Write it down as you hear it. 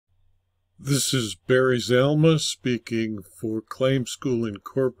This is Barry Zalma speaking for Claim School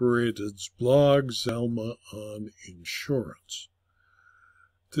Incorporated's blog, Zalma on Insurance.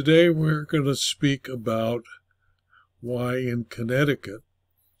 Today we're going to speak about why in Connecticut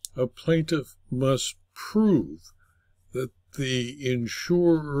a plaintiff must prove that the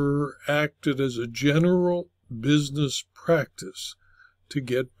insurer acted as a general business practice to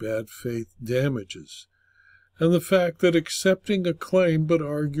get bad faith damages, and the fact that accepting a claim but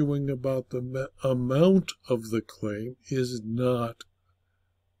arguing about the amount of the claim is not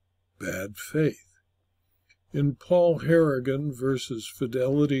bad faith. In Paul Harrigan versus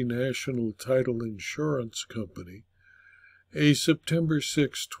Fidelity National Title Insurance Company, a September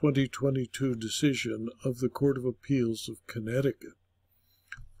 6, 2022 decision of the Court of Appeals of Connecticut,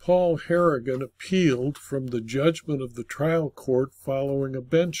 Paul Harrigan appealed from the judgment of the trial court following a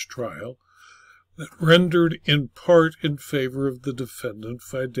bench trial that rendered in part in favor of the defendant,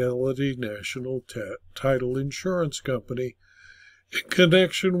 Fidelity National Title Insurance Company, in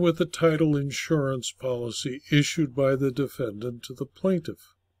connection with a title insurance policy issued by the defendant to the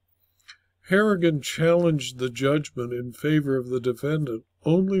plaintiff. Harrigan challenged the judgment in favor of the defendant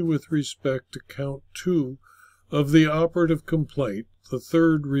only with respect to Count 2 of the operative complaint, the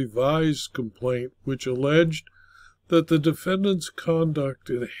third revised complaint, which alleged that the defendant's conduct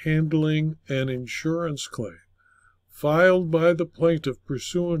in handling an insurance claim filed by the plaintiff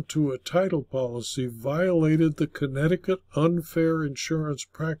pursuant to a title policy violated the Connecticut Unfair Insurance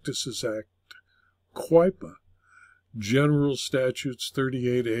Practices Act, CUIPA, General Statutes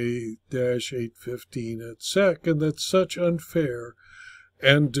 38A-815 et sec., and that such unfair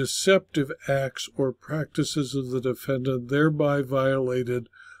and deceptive acts or practices of the defendant thereby violated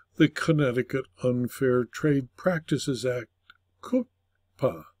the Connecticut Unfair Trade Practices Act,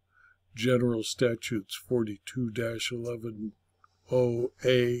 CUTPA, General Statutes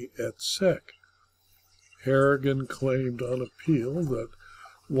 42-11-0A et sec. Harrigan claimed on appeal that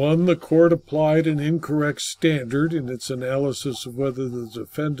 1. The court applied an incorrect standard in its analysis of whether the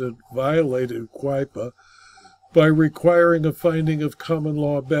defendant violated CUIPA by requiring a finding of common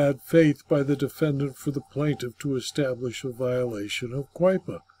law bad faith by the defendant for the plaintiff to establish a violation of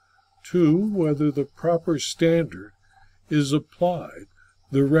CUIPA. 2. Whether the proper standard is applied.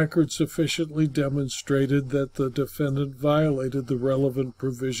 The record sufficiently demonstrated that the defendant violated the relevant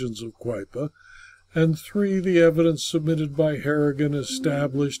provisions of CUIPA. And 3. The evidence submitted by Harrigan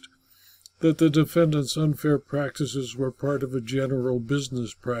established that the defendant's unfair practices were part of a general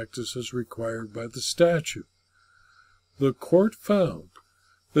business practice as required by the statute. The court found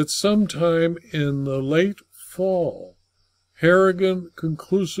that sometime in the late fall, Harrigan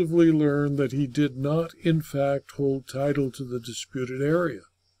conclusively learned that he did not, in fact, hold title to the disputed area.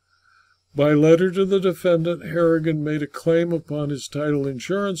 By letter to the defendant, Harrigan made a claim upon his title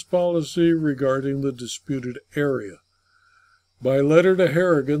insurance policy regarding the disputed area. By letter to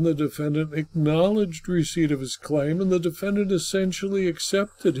Harrigan, the defendant acknowledged receipt of his claim, and the defendant essentially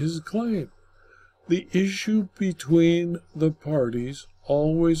accepted his claim. The issue between the parties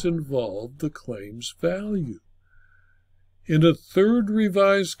always involved the claim's value. In a third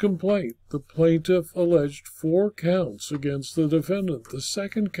revised complaint, the plaintiff alleged 4 counts against the defendant. The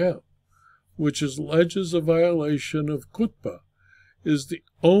second count, which alleges a violation of CUTPA, is the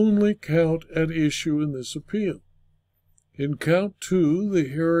only count at issue in this appeal. In count 2, the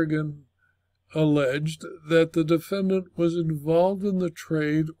Harrigan alleged that the defendant was involved in the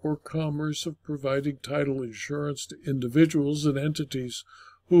trade or commerce of providing title insurance to individuals and entities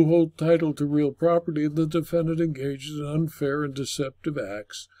who hold title to real property, and the defendant engaged in unfair and deceptive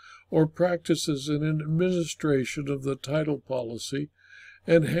acts or practices in an administration of the title policy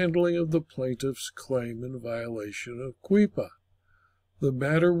and handling of the plaintiff's claim in violation of CUIPA. The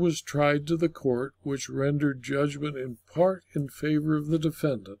matter was tried to the court, which rendered judgment in part in favor of the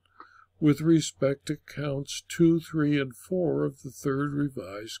defendant with respect to counts 2, 3, and 4 of the third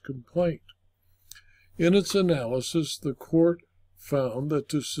revised complaint. In its analysis, the court found that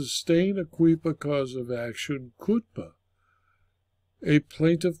to sustain a CUIPA cause of action, CUTPA, a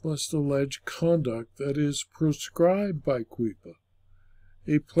plaintiff must allege conduct that is proscribed by CUIPA.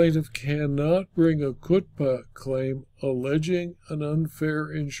 A plaintiff cannot bring a CUTPA claim alleging an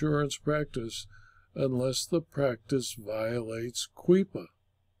unfair insurance practice unless the practice violates CUIPA.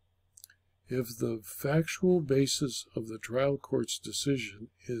 If the factual basis of the trial court's decision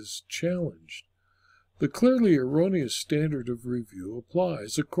is challenged, the clearly erroneous standard of review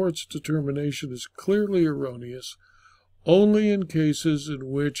applies. A court's determination is clearly erroneous only in cases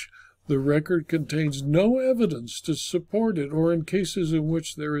in which the record contains no evidence to support it, or in cases in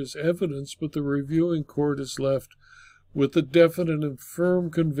which there is evidence but the reviewing court is left with the definite and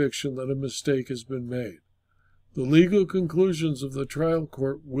firm conviction that a mistake has been made. The legal conclusions of the trial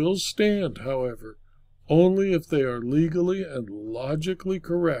court will stand, however, only if they are legally and logically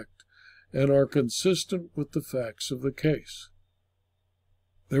correct and are consistent with the facts of the case.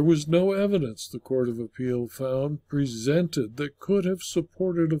 There was no evidence, the Court of Appeal found, presented that could have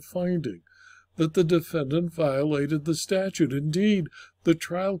supported a finding that the defendant violated the statute. Indeed, the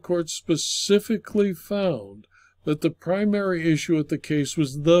trial court specifically found that the primary issue at the case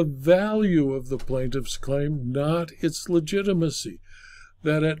was the value of the plaintiff's claim, not its legitimacy,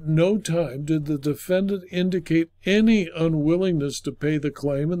 that at no time did the defendant indicate any unwillingness to pay the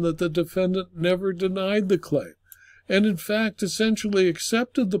claim, and that the defendant never denied the claim, and in fact essentially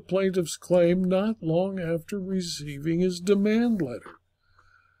accepted the plaintiff's claim not long after receiving his demand letter.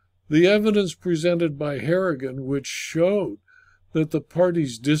 The evidence presented by Harrigan, which showed that the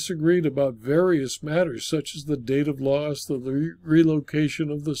parties disagreed about various matters such as the date of loss, the relocation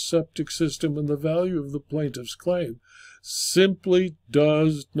of the septic system, and the value of the plaintiff's claim, simply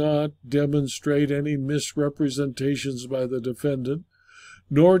does not demonstrate any misrepresentations by the defendant,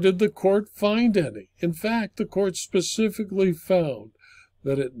 nor did the court find any. In fact, the court specifically found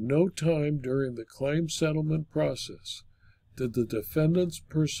that at no time during the claim settlement process did the defendant's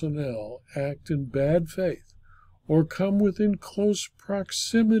personnel act in bad faith or come within close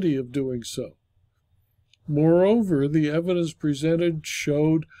proximity of doing so. Moreover, the evidence presented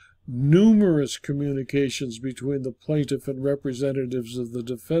showed numerous communications between the plaintiff and representatives of the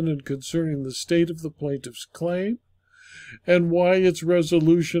defendant concerning the state of the plaintiff's claim and why its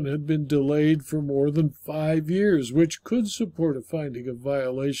resolution had been delayed for more than 5 years, which could support a finding of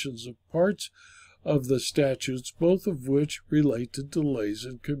violations of parts of the statutes, both of which relate to delays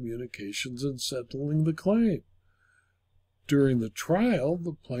in communications and settling the claim. During the trial,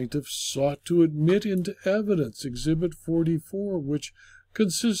 the plaintiff sought to admit into evidence Exhibit 44, which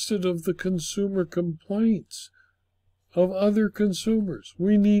consisted of the consumer complaints of other consumers.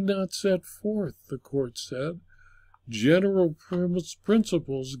 We need not set forth, the court said, general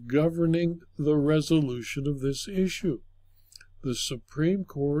principles governing the resolution of this issue. The Supreme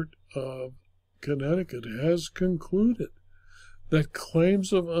Court of Connecticut has concluded that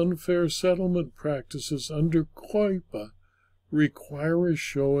claims of unfair settlement practices under CUIPA require a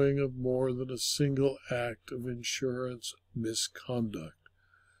showing of more than a single act of insurance misconduct,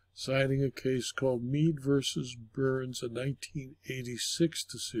 citing a case called Mead v. Burns, a 1986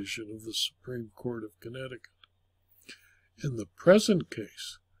 decision of the Supreme Court of Connecticut. In the present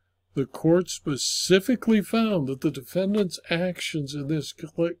case, the court specifically found that the defendant's actions in this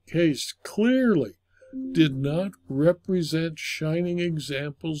case clearly did not represent shining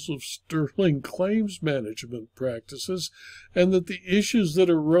examples of sterling claims management practices, and that the issues that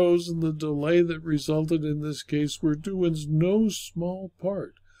arose in the delay that resulted in this case were due in no small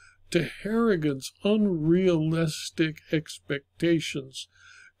part to Harrigan's unrealistic expectations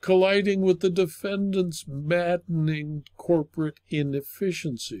colliding with the defendant's maddening corporate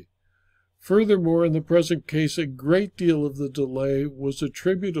inefficiency. Furthermore, in the present case, a great deal of the delay was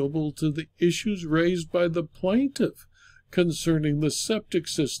attributable to the issues raised by the plaintiff concerning the septic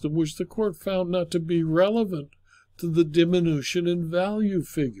system, which the court found not to be relevant to the diminution in value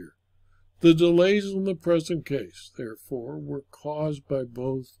figure. The delays in the present case, therefore, were caused by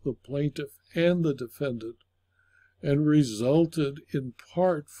both the plaintiff and the defendant, and resulted in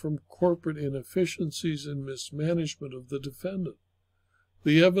part from corporate inefficiencies and mismanagement of the defendant.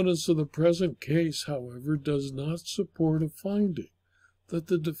 The evidence of the present case, however, does not support a finding that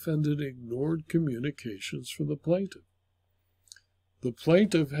the defendant ignored communications from the plaintiff. The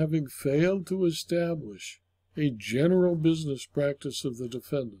plaintiff, having failed to establish a general business practice of the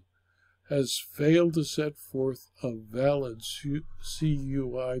defendant, has failed to set forth a valid CUIPA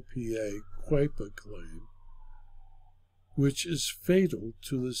claim, which is fatal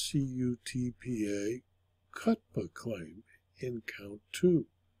to the CUTPA CUTPA claim in Count 2.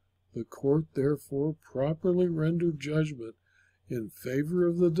 The court therefore properly rendered judgment in favor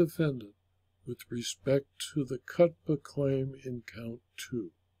of the defendant with respect to the CUTPA claim in Count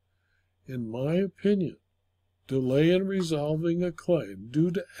 2. In my opinion, delay in resolving a claim due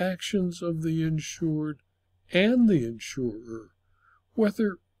to actions of the insured and the insurer,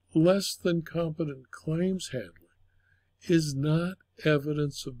 whether less than competent claims handling, is not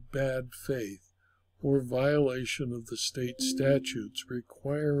evidence of bad faith or violation of the state statutes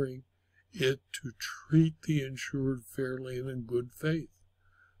requiring it to treat the insured fairly and in good faith.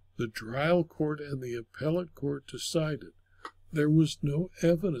 The trial court and the appellate court decided there was no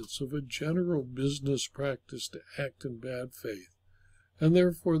evidence of a general business practice to act in bad faith, and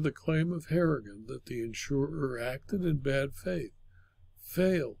therefore the claim of Harrigan that the insurer acted in bad faith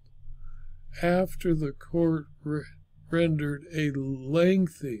failed after the court rendered a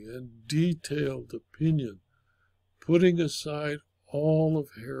lengthy and detailed opinion, putting aside all of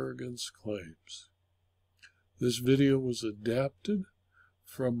Harrigan's claims. This video was adapted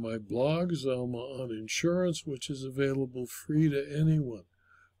from my blog, Zelma on Insurance, which is available free to anyone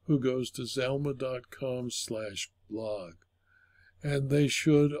who goes to zelma.com/blog. And they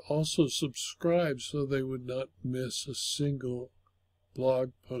should also subscribe so they would not miss a single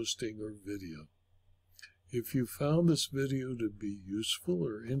blog posting or video. If you found this video to be useful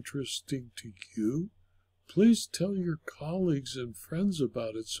or interesting to you, please tell your colleagues and friends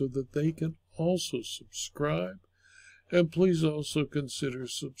about it so that they can also subscribe. And please also consider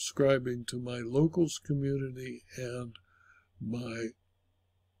subscribing to my locals community and my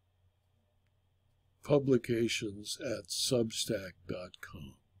publications at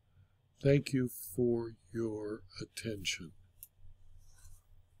substack.com. Thank you for your attention.